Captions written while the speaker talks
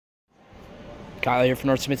Kyle here from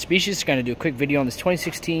North Mitsubishi. Just going to do a quick video on this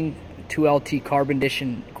 2016 2LT Carbon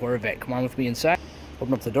Edition Corvette. Come on with me inside.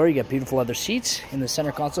 Open up the door. You got beautiful leather seats. In the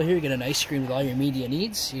center console here, you get a nice screen with all your media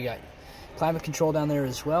needs. You got climate control down there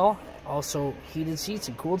as well. Also heated seats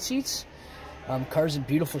and cooled seats. Car's in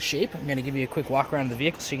beautiful shape. I'm going to give you a quick walk around the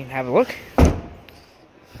vehicle so you can have a look.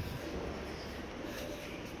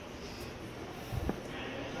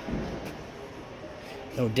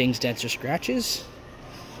 No dings, dents, or scratches.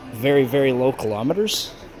 Very, very low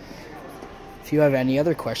kilometers. If you have any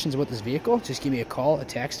other questions about this vehicle, just give me a call, a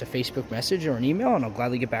text, a Facebook message, or an email, and I'll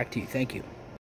gladly get back to you. Thank you.